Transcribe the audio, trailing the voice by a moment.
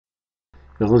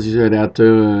Hilchos Yesodei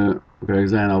HaTorah, Perek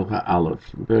Zayin Halacha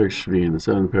Aleph, Perek Shvi, in the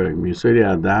seventh Perek.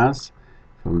 Yesodei Hadas,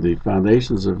 from the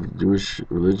foundations of Jewish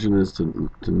religion, is to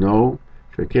know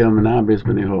that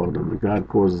God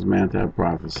causes man to have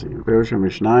prophecy. In Peirush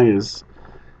HaMeir is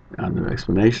on the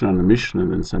explanation on the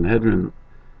Mishnah in Sanhedrin.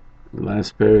 The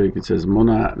last Perek, it says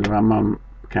Mona. The Rambam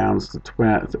counts the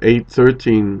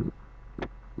 13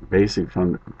 basic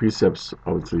precepts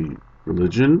of the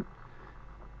religion,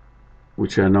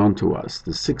 which are known to us.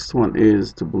 The sixth one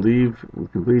is to believe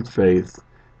with complete faith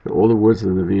that all the words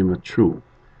of the Nevi'im are true,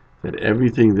 that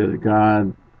everything that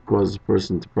God causes a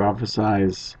person to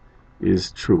prophesize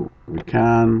is true. We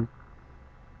can,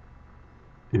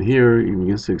 and here he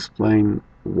begins to explain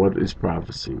what is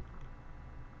prophecy.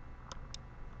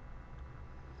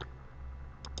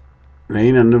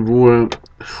 Rae Gann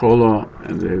Chola,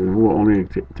 and the nevuah only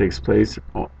takes place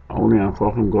only on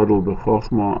Machon HaGodol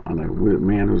b'chokhmah, on a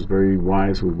man who's very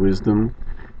wise with wisdom,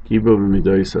 Kibo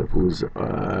b'midosav, who's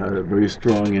very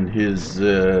strong in his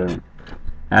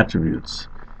attributes.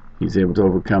 He's able to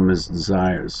overcome his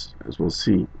desires, as we'll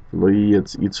see. And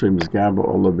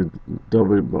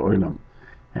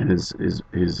his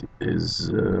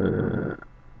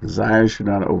desires should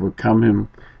not overcome him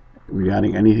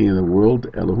regarding anything in the world.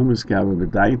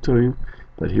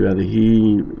 But he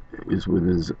is with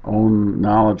his own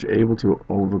knowledge able to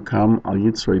overcome al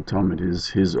yitzrei tomid,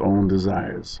 his own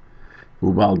desires.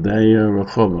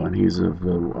 And he's of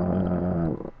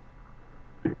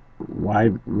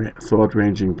wide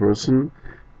thought-ranging person.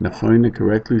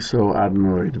 Correctly so,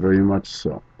 adnoid, very much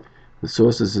so. The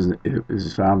source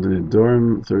is found in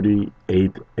Dorim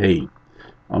 38a.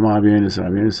 Amar Rabbeinu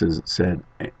said,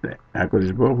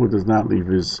 HaKadosh Baruch Hu does not leave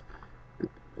his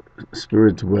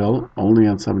spirit dwell only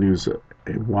on somebody who's a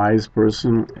wise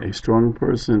person, a strong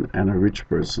person, and a rich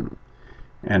person.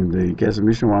 And the Kesef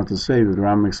Mishnah wants to say that the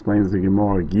Rambam explains the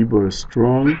Gemara, Gibor is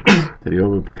strong, that he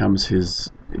overcomes his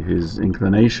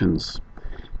inclinations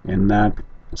and not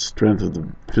strength of the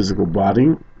physical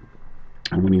body.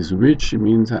 And when he's rich, it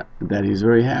means that he's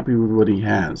very happy with what he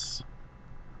has.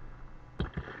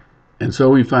 And so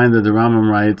we find that the Rambam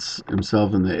writes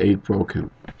himself in the 8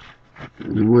 Prokim.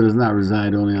 The word does not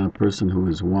reside only on a person who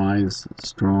is wise,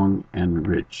 strong, and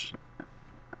rich.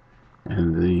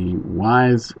 And the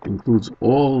wise includes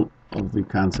all of the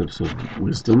concepts of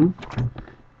wisdom.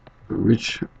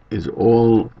 Rich is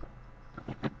all,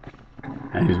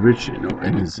 and he's rich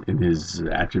in his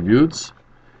attributes.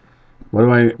 What do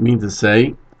I mean to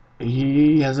say?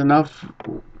 He has enough.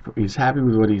 He's happy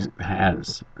with what he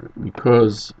has,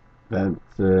 because that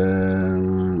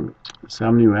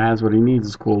somebody who has what he needs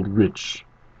is called rich.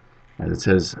 As it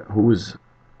says, who is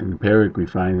in the Perek we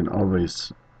find in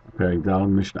Oves, Perek Dal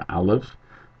Mishnah Aleph,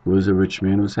 who is a rich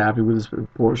man who's happy with his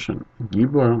portion.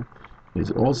 Gibor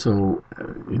is also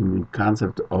in the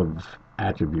concept of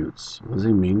attributes. What does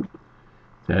he mean?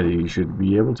 That he should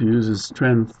be able to use his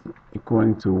strength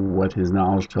according to what his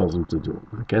knowledge tells him to do.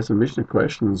 The Kesef Mishnah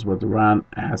questions what the Ran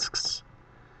asks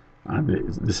on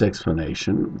this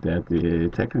explanation, that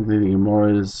technically the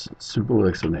Gemara's simple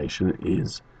explanation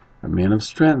is a man of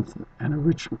strength, and a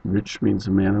rich means a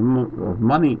man of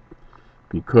money,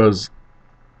 because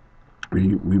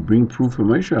we bring proof from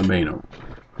Moshe Rabbeinu,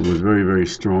 who was very, very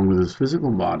strong with his physical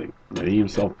body, that he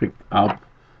himself picked up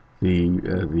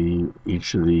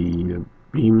each of the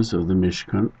beams of the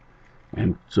Mishkan,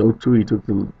 and so too he took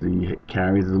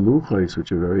carried the luchos,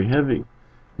 which are very heavy.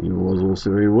 He was also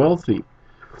very wealthy,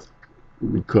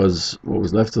 because what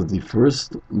was left of the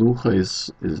first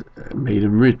luchos made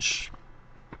him rich.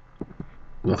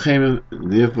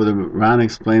 Therefore, the Ran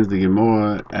explains the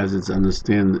Gemara as its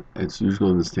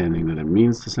usual understanding, that it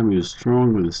means to somebody who's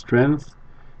strong with his strength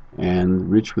and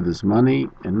rich with his money,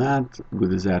 and not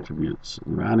with his attributes.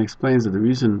 The Ran explains that the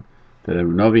reason that a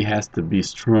Novi has to be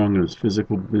strong in his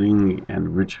physical being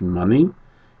and rich in money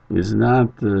is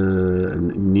not a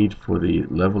need for the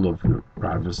level of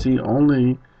prophecy,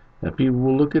 only that people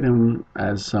will look at him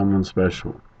as someone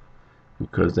special,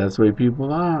 because that's the way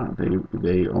people are.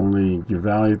 They only give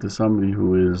value to somebody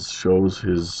who shows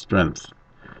his strength.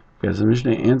 As the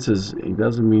Mishnah answers, the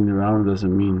Rambam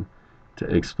doesn't mean to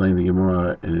explain the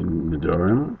Gemara in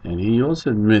Nedorim, and he also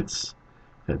admits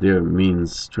that there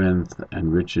means strength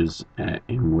and riches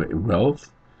in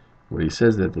wealth. Where he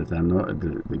says that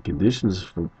the conditions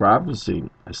for prophecy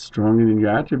are strong in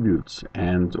your attributes,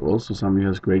 and also somebody who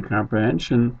has great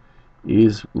comprehension,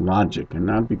 is logic, and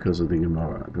not because of the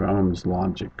Gemara. The Rambam is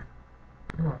logic.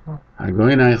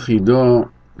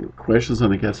 Questions on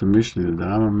the Kesef Mishnah. The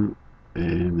Rambam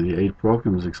in the 8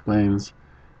 Prokim explains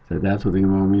that that's what the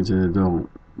Gemara means in the Dome.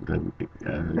 that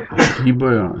a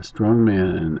Hebrew, a strong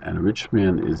man, and a rich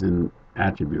man is in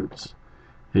attributes.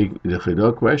 The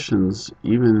Chidor questions,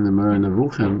 even in the Moreh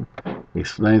Nevuchim,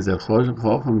 explains that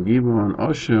Chochem, Gibor, and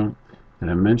Osher that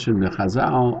I mentioned the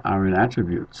Chazal are in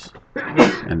attributes,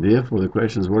 and therefore the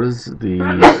question is, what is the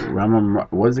Rambam?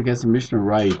 What does the Kesef Mishnah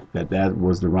write that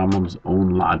was the Rambam's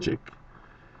own logic?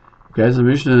 Kesef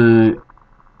Mishnah.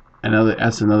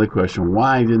 That's another question.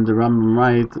 Why didn't the Rambam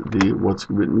write what's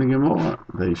written in the Gemara?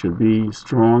 They should be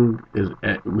strong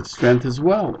with strength as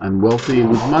well, and wealthy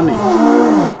with money.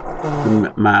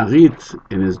 The Ma'arit,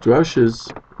 in his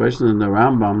drushes, questions in the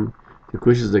Rambam, he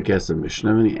questions the Kesef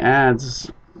Mishnah, and he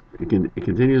adds, he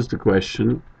continues to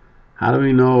question, how do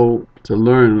we know to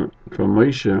learn from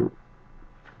Moshe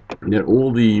that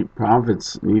all the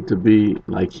prophets need to be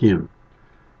like him,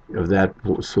 of that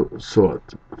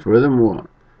sort? Furthermore,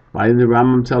 why didn't the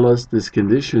Rambam tell us this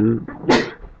condition,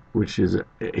 which is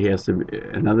he has to be,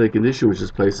 another condition which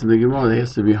is placed in the Gemara? He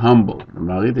has to be humble. The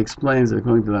Marit explains that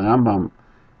according to the Rambam,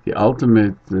 the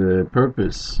ultimate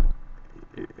purpose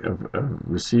of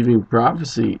receiving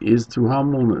prophecy is through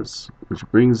humbleness, which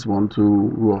brings one to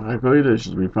Ruach HaKodesh,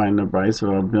 as we find in the Bryce of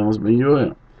Abdel's Ben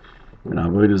Yoel in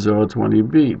Avodah Zorah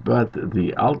 20b. But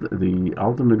the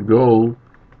ultimate goal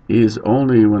is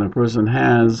only when a person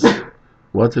has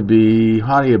what to be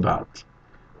haughty about,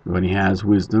 when he has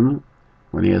wisdom,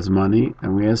 when he has money,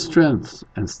 and when he has strength,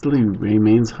 and still he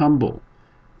remains humble.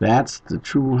 That's the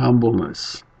true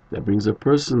humbleness that brings a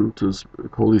person to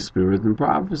Holy Spirit and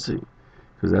prophecy,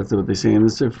 because that's what they say in the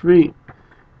Sifri.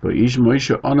 But Ish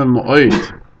Moshe Onam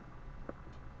Ma'od,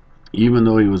 even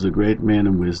though he was a great man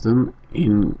in wisdom,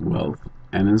 in wealth,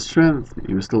 and in strength,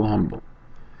 he was still humble.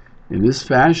 In this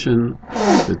fashion,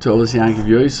 the Tolas Yankov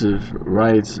Yosef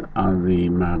writes on the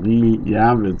Mari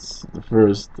Yavitz, the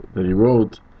first that he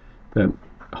wrote, that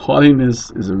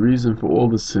haughtiness is a reason for all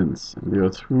the sins. And there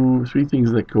are three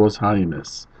things that cause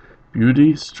haughtiness: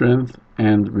 beauty, strength,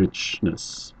 and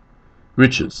riches.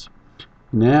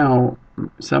 Now,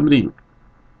 somebody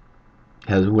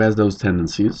who has those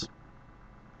tendencies,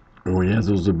 or he has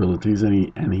those abilities,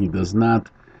 and he does not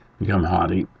become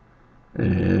haughty,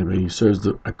 but he serves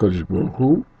the HaKadosh Baruch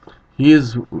Hu, he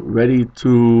is ready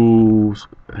to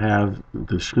have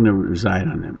the Shekhinah reside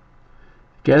on him.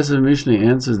 Kesef Mishnah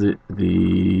answers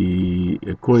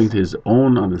according to his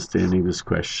own understanding this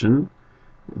question.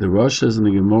 The Rosh says in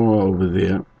the Gemara over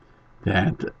there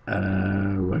that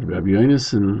what Rabbi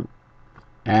Yonason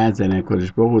adds that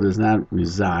HaKadosh Baruch Hu does not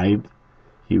reside.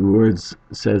 He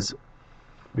says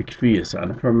b'kfiyas,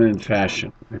 on a permanent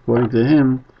fashion. According to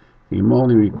him, the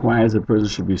only requires a person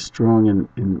should be strong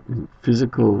in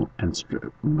physical and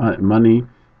money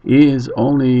is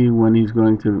only when he's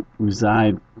going to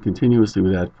reside continuously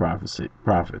with that profit.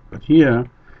 But here,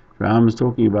 Rambam is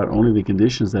talking about only the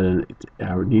conditions that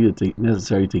are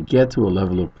necessary to get to a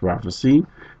level of prophecy,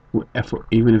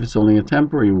 even if it's only a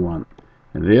temporary one.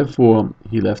 And therefore,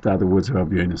 he left out the words of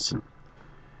Rabbi Yonason.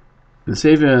 The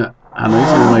Sefer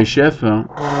Hanoisim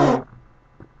Shefa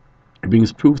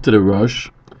brings proof to the Rosh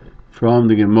from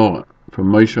the Gemara, from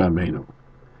Moshe Rabbeinu,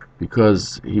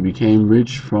 because he became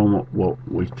rich from what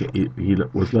he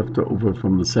was left over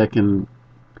from the second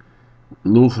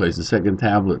luchos, the second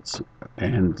tablets,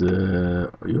 and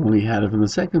he only had it from the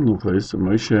second luchos, so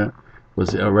Moshe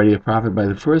was already a prophet by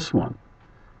the first one.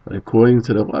 But according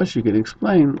to the Rosh, you can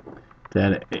explain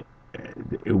that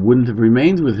it wouldn't have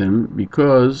remained with him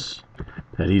because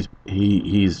that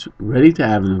he's ready to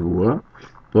have nevuah,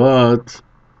 but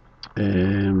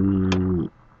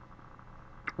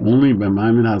only by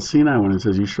Maimon HaSinai, when it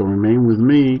says you shall remain with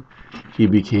me, he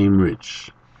became rich.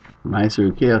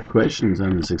 Meiser Keach questions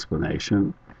on this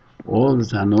explanation. All of the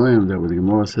Tanoim that the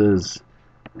Gemara says,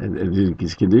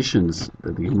 these conditions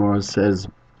that the Gemara says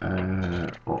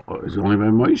is only by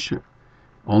Moshe.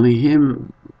 Only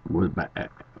him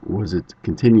was it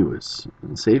continuous.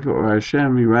 In Sefer Or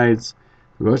Hashem, he writes,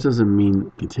 the Rosh doesn't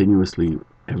mean continuously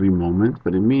every moment,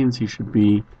 but it means he should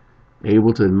be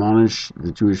able to admonish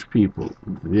the Jewish people.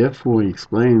 Therefore, he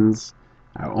explains,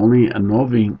 only a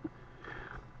Novi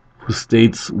who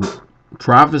states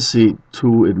prophecy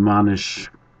to admonish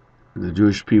the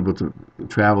Jewish people to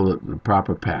travel the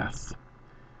proper path.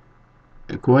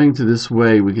 According to this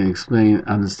way, we can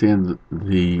understand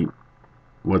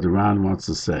what the Ran wants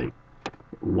to say.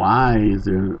 Why is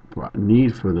there a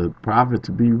need for the prophet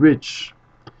to be rich?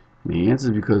 And the answer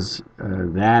is because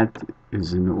that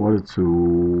is in order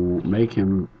to make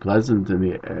him pleasant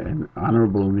and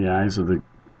honorable in the eyes of the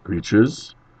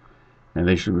creatures, and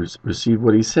they should receive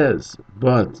what he says.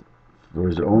 But for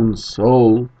his own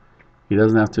soul, he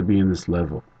doesn't have to be in this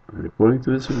level. And according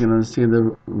to this, we can understand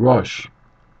the Rosh.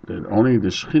 that only the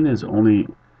Shekhinah only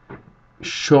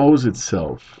shows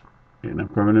itself in a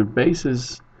permanent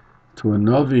basis to a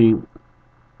Novi,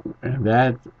 and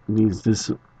that needs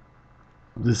this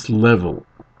level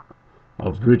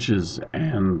of riches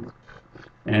and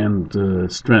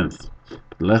strength.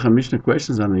 The Lecha Mishnah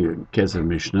questions on the Kesef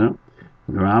Mishnah.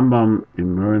 The Rambam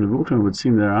in Moreh Nevuchim would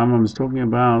seem that the Rambam is talking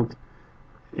about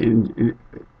in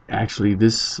actually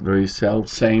this very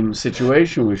same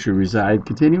situation which should reside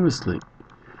continuously.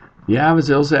 The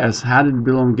Avos also asks, how did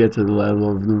Bilam get to the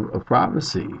level of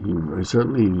prophecy?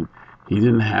 He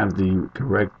didn't have the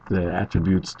correct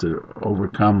attributes to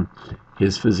overcome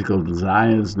his physical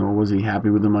desires, nor was he happy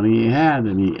with the money he had,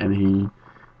 and he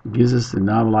gives us the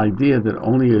novel idea that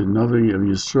only a Novi of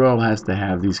Yisrael has to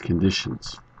have these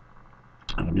conditions.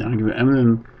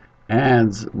 Eminem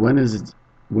adds,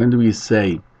 when do we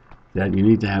say that you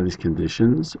need to have these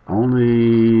conditions?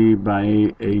 Only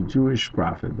by a Jewish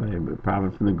prophet, by a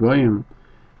prophet from the Goyim,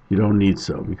 you don't need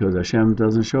so, because Hashem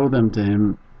doesn't show them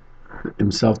to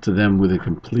himself to them with a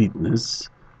completeness,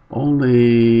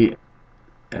 only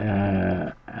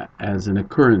as an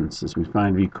occurrence, as we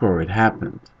find Vikor, it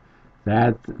happened.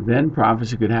 That then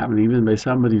prophecy could happen even by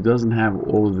somebody who doesn't have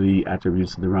all of the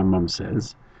attributes that the Rambam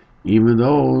says, even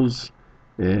though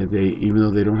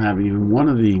they don't have even one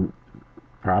of the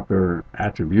proper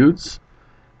attributes,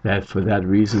 that for that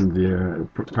reason their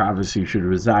prophecy should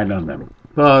reside on them.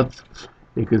 But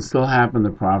it can still happen, the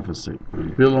prophecy.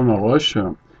 In Bilam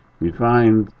HaRosha, we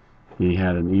find he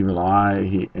had an evil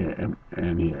eye,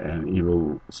 and he had an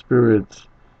evil spirit,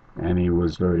 and he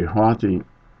was very haughty.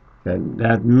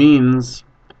 That means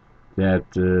that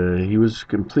he was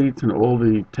complete in all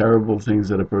the terrible things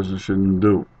that a person shouldn't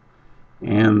do.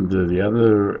 And the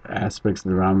other aspects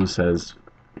the Rambam says,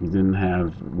 he didn't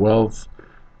have wealth,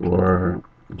 or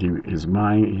his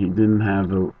mind, he didn't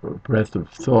have a breadth of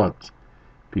thought,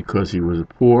 because he was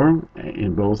poor,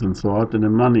 in both in thought and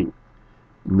in money.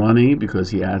 Money, because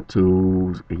he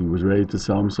was ready to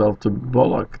sell himself to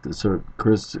Bullock, to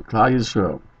curse Klal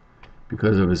Yisrael,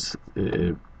 because of his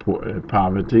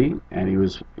poverty, and he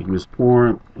was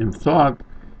poor in thought,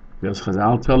 because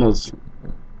Chazal tell us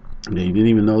that he didn't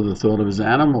even know the thought of his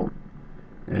animal,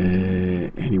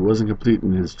 and he wasn't complete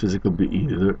in his physical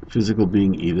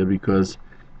being either, because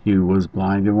he was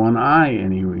blind in one eye,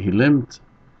 and he limped,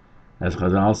 as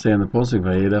Chazal say in the Pasuk,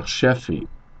 Vayelech Shefi.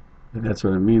 And that's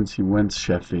what it means. He went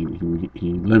Shefi.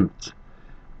 He limped.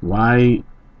 Why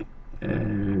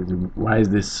is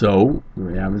this so? The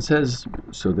Rambam says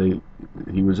so.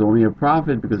 He was only a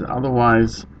prophet, because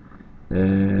otherwise,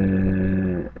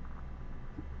 you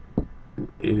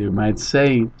might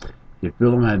say, if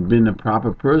Bilam had been a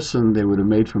proper person, they would have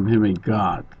made from him a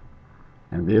god,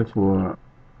 and therefore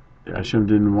Hashem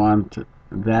didn't want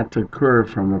that to occur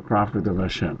from a prophet of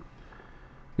Hashem.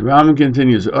 The Rambam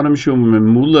continues, a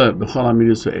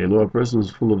person is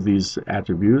full of these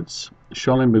attributes,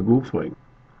 Shalom Begufay,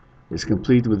 is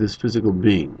complete with his physical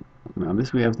being. Now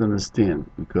this we have to understand,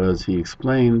 because he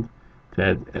explained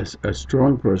that a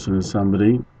strong person is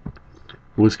somebody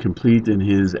who is complete in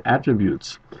his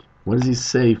attributes. What does he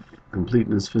say, complete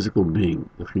in his physical being?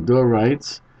 The Chidor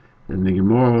writes, and the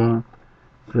Gemara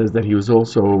says that he was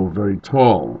also very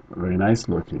tall, very nice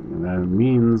looking, and that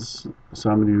means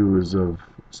somebody who is of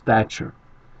stature.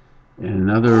 In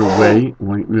another way,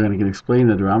 we're going to explain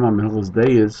that the Rambam in Hilchos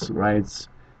Deis writes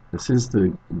that since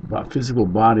the physical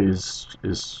body is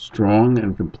strong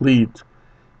and complete,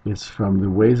 it's from the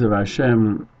ways of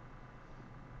Hashem,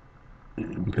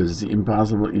 because it's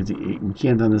impossible, we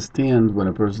can't understand when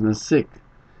a person is sick.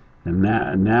 And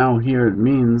now here it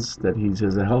means that he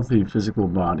has a healthy physical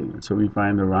body. And so we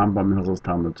find the Rambam in Hilchos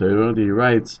Talmud Torah, he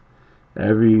writes,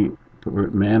 every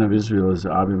man of Israel is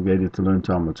obligated to learn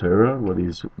Talmud Torah, whether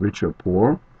he's rich or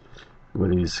poor,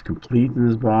 whether he's complete in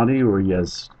his body or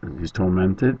he's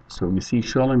tormented. So we see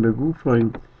Shalom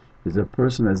Begufay is a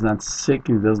person that's not sick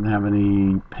and doesn't have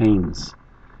any pains.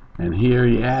 And here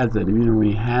he adds that even when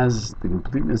he has the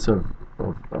completeness of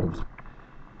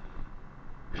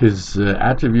his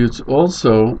attributes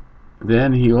also,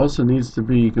 then he also needs to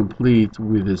be complete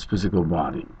with his physical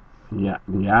body. The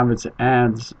Avitz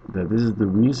adds that this is the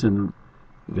reason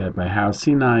that by Har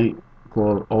Sinai,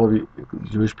 all the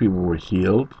Jewish people were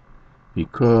healed,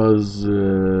 because they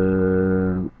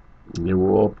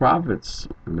were all prophets,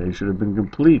 and they should have been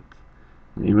complete.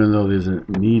 Even though there's a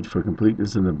need for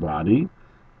completeness in the body,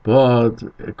 but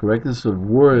a correctness of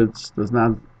words does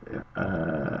not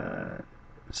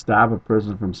stop a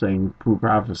person from saying true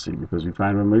prophecy, because we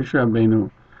find by Moshe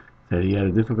Rabbeinu that he had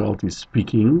a difficulty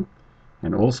speaking,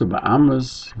 and also by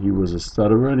Amos he was a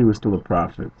stutterer and he was still a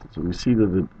prophet. So we see that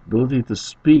the ability to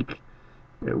speak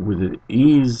with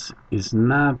ease is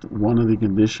not one of the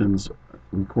conditions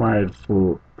required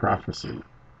for prophecy.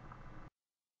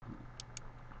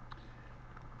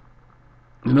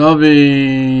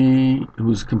 Novi,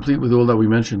 who's complete with all that we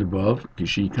mentioned above,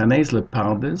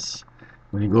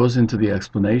 when he goes into the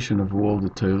explanation of all the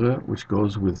Torah, which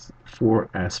goes with four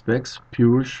aspects: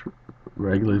 Peirush,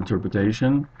 regular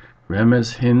interpretation;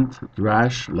 Remez, hint;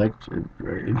 Drash,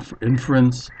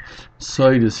 inference;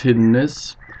 Soid is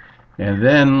hiddenness; and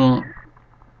then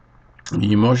and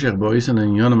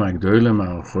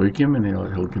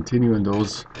he'll continue in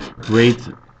those great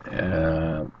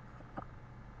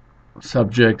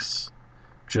subjects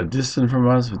which are distant from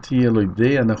us, and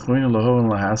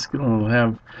we'll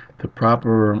have the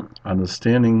proper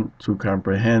understanding to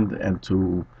comprehend and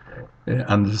to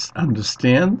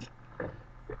understand,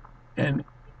 and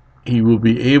he will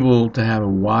be able to have a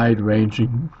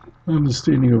wide-ranging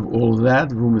understanding of all of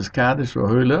that.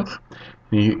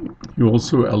 He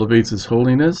also elevates his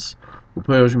holiness,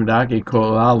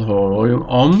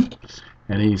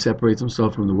 and he separates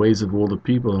himself from the ways of all the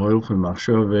people, who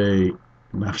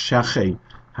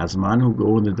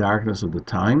go in the darkness of the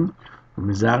time, and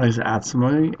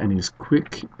he's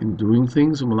quick in doing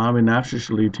things, and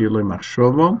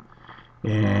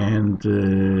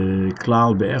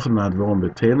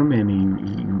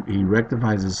he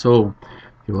rectifies his soul.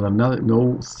 He will have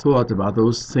no thought about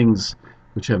those things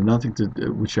which have nothing to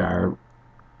do, which are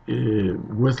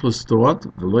worthless thought,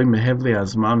 nor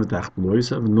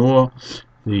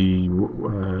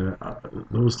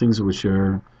those things which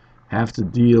have to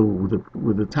deal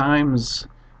with the times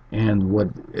and what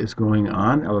is going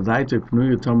on.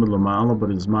 But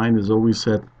his mind is always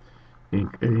set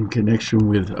in connection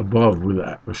with above, with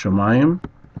Shamayim,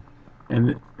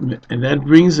 and that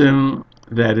brings him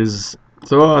that his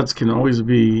thoughts can always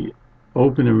be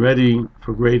open and ready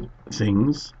for great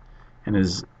things, and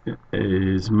his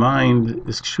mind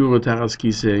is kshura taras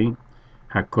kisei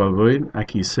hakavod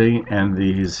akisei, and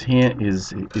his hand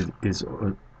is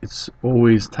it's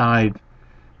always tied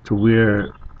to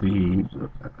where the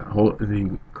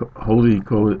holy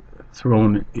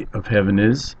throne of heaven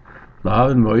is. To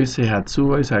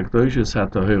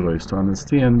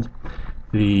understand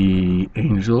the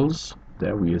angels,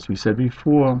 that as we said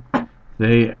before,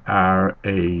 they are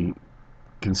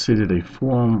considered a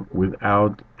form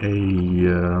without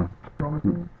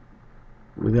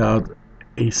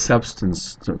a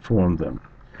substance to form them.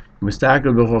 And he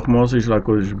can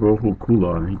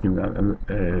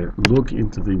look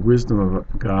into the wisdom of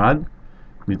God,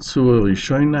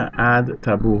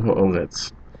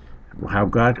 how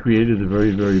God created the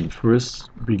very, very first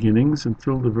beginnings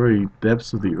until the very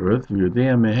depths of the earth, and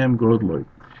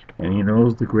he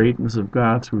knows the greatness of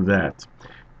God through that.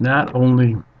 Not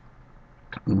only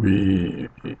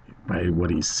by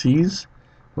what he sees,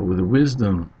 but with the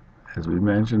wisdom, as we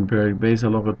mentioned,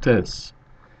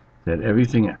 that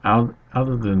everything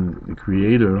other than the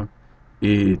Creator,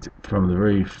 from the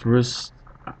very first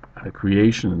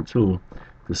creation until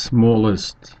the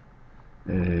smallest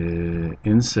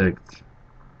insect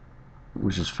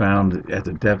which is found at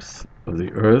the depth of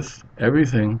the earth,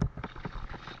 everything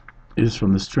is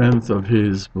from the strength of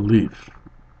his belief.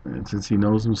 And since he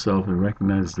knows himself and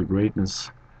recognizes the greatness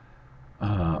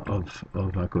of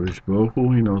HaKadosh Baruch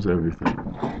Hu, he knows everything.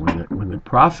 When the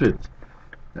prophet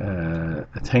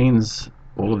attains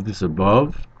all of this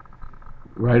above,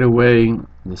 right away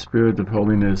the spirit of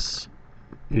holiness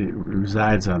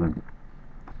resides on him.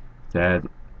 That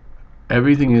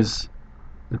everything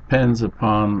depends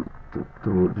upon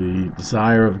the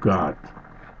desire of God,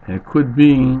 and it could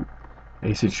be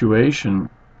a situation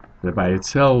that by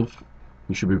itself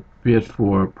he should be prepared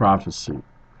for prophecy,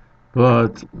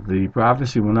 but the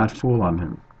prophecy will not fall on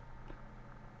him.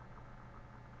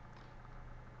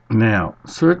 Now,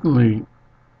 certainly,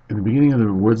 in the beginning of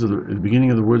the words of the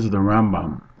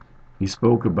Rambam, he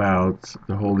spoke about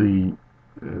the holy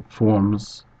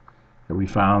forms that we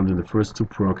found in the first two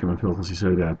parakim of Hilchos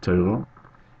Yesodei HaTorah,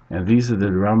 and these are the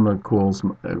Rambam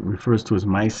refers to as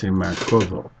Maaseh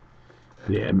Merkava,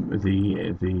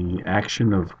 the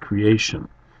action of creation.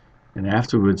 And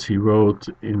afterwards he wrote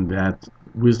in that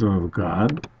wisdom of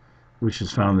God, which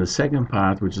is found in the second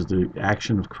part, which is the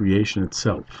action of creation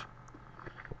itself.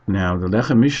 Now the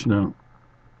Lechem Mishnah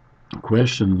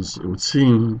questions, it would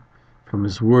seem from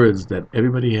his words, that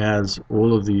everybody has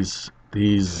all of these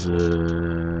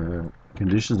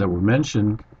conditions that were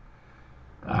mentioned,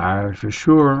 are for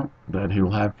sure that he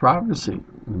will have prophecy.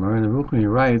 The Mosdos he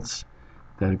writes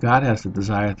that God has the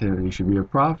desire that he should be a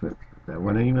prophet. That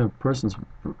when even a person's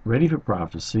ready for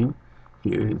prophecy,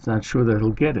 it's not sure that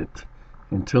he'll get it.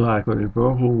 until HaKadosh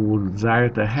Baruch Hu will desire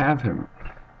to have him.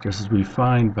 Just as we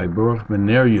find by Baruch ben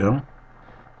Neriah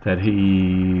that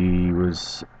he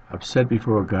was upset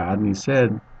before God and he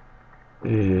said,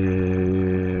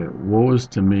 woe is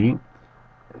to me,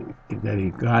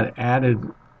 that God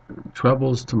added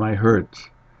troubles to my hurt.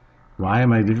 Why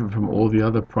am I different from all the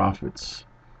other prophets?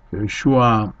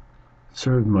 Yeshua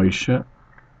served Moshe,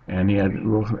 and he had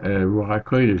Ruach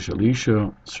HaKodesh.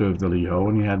 Elisha served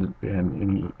Eliyahu,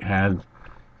 and he had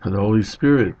the Holy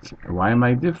Spirit. Why am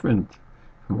I different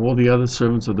from all the other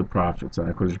servants of the prophets?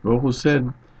 And HaKadosh Baruch Hu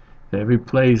said that every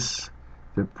place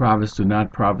the prophets do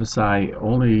not prophesy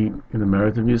only in the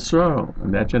merit of Yisrael,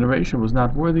 and that generation was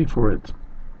not worthy for it,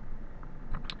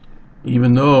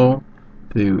 even though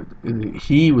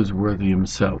he was worthy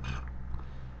himself.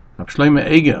 Shlomo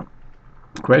Eger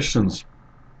questions.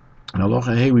 In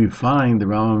Halacha Hey, we find the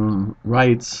Rambam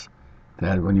writes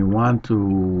that when you want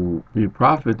to be a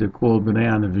prophet, they're called Bnei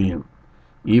Anavim,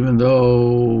 even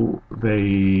though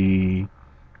they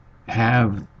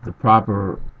have the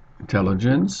proper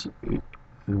intelligence.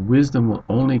 The wisdom will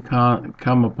only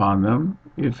come upon them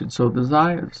if it so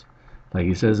desires, like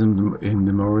he says in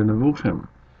the Moreh Nevuchim.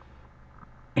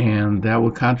 And that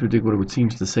will contradict what it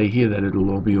seems to say here, that it will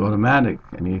all be automatic.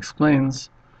 And he explains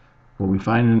what we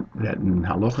find that in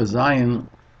Halacha Zion,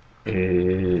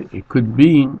 it could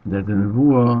be that the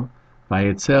Nevuah by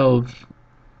itself,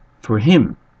 for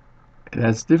him,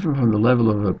 that's different from the level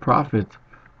of a prophet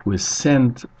who is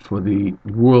sent for the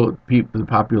world, people, the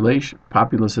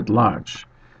populace at large.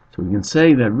 So we can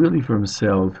say that really for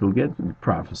himself, he'll get the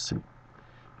prophecy.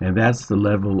 And that's the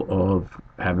level of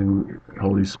having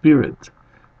Holy Spirit.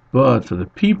 But for the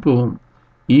people,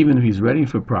 even if he's ready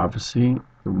for prophecy, it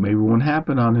maybe won't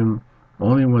happen on him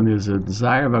only when there's a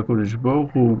desire of HaKadosh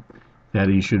Baruch Hu that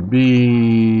he should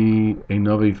be a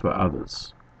Novi for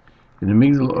others. In the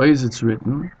Migdal Oz it's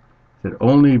written that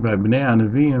only by Bnei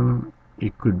Anavim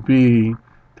it could be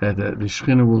that the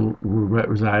Shekhinah will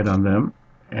reside on them,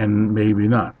 and maybe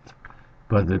not.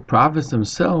 But the prophets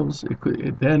themselves,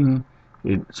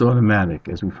 it's automatic,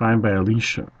 as we find by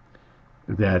Elisha,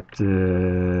 that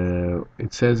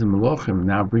it says in Malachim,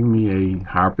 now bring me a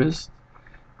harpist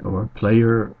or a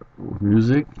player of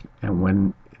music, and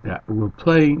when that will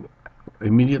play,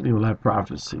 immediately we'll have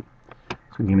prophecy.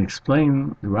 So we can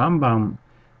explain the Rambam,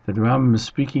 that the Rambam is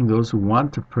speaking those who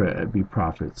want to be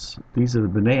prophets. These are the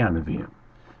Bnei Anavim.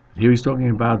 Here he's talking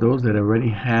about those that already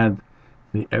had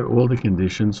all the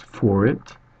conditions for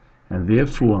it, and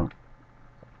therefore,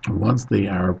 once they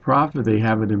are a prophet, they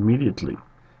have it immediately.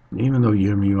 And even though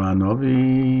Yirmiyahu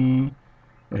Novi,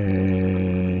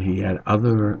 he had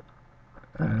other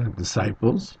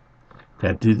disciples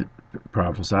that did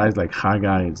prophesy, like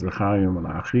Haggai and Zechariah and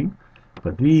Malachi,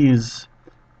 but these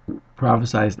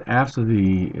prophesied after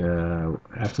they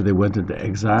went into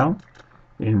exile,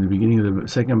 in the beginning of the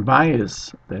second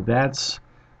bias. That's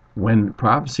when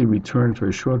prophecy returned for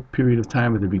a short period of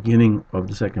time at the beginning of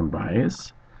the second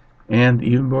bias, and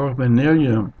even Baruch ben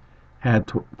Neriah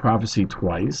had prophecy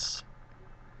twice,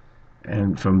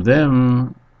 and from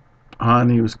them on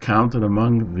he was counted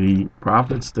among the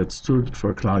prophets that stood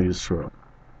for Klal Yisrael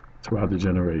throughout the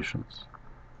generations.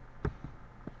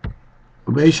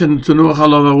 At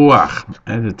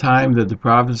the time that the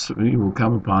prophecy will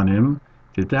come upon him,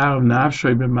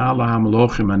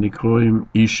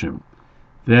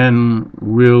 then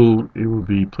it will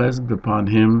be pleasant upon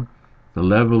him the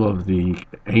level of the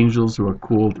angels who are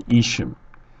called Ishim.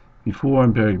 Before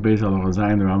in Perek Beis Halacha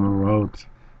Zayin, the Rambam wrote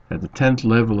that the 10th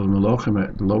level of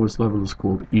Malachim, the lowest level, is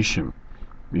called Ishim,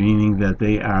 meaning that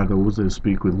they are those that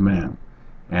speak with man,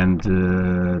 and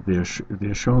they're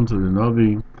shown to the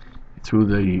Novi through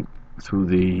the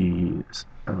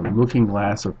looking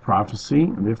glass of prophecy,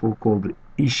 and therefore called the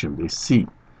Ishim. They see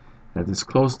that it's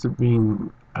close to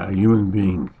being a human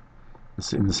being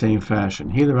in the same fashion.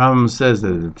 Here the Rambam says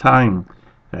that at the time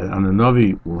that on the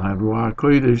Novi will have Ruach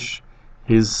HaKodesh,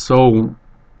 his soul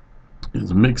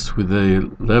is mixed with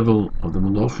the level of the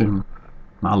Malachim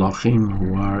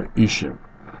who are Ishim.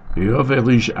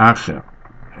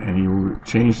 And he will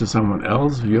change to someone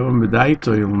else. He'll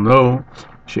know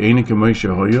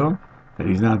that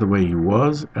he's not the way he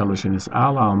was.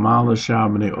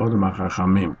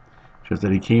 Just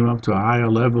that he came up to a higher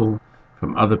level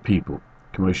from other people.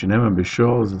 It says by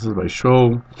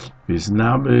Shol,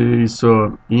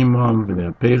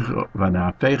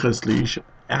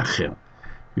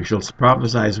 you shall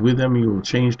prophesy with him, you will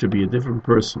change to be a different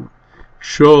person.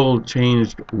 Shol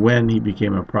changed when he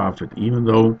became a prophet, even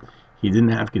though he didn't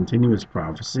have continuous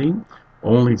prophecy,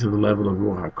 only to the level of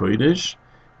Ruach HaKodesh,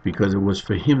 because it was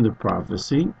for him the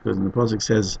prophecy, because in the Pasuk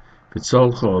says,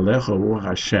 V'tzolcha olecha ruach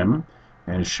Hashem,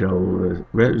 and shall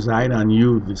reside on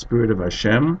you the spirit of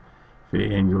Hashem,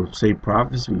 and you'll say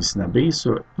prophecy,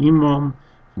 v'snabeso imom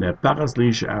nepachas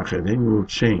li'ish acher, then you will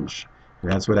change.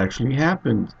 And that's what actually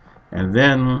happened. And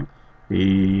then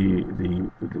the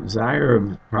desire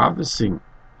of prophecy,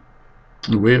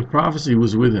 the way of prophecy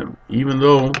was with him, even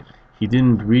though he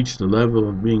didn't reach the level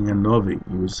of being a Novi.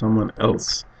 He was someone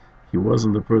else. He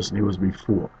wasn't the person he was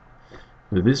before.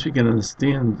 With this we can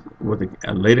understand what the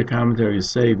later commentaries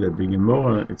say, that the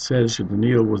Gemara, it says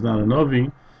Daniel was not a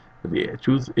Novi, but the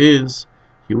truth is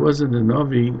he wasn't a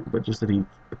Novi, but just that he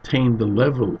attained the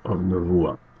level of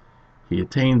Nevuah. He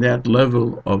attained that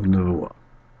level of Nevuah.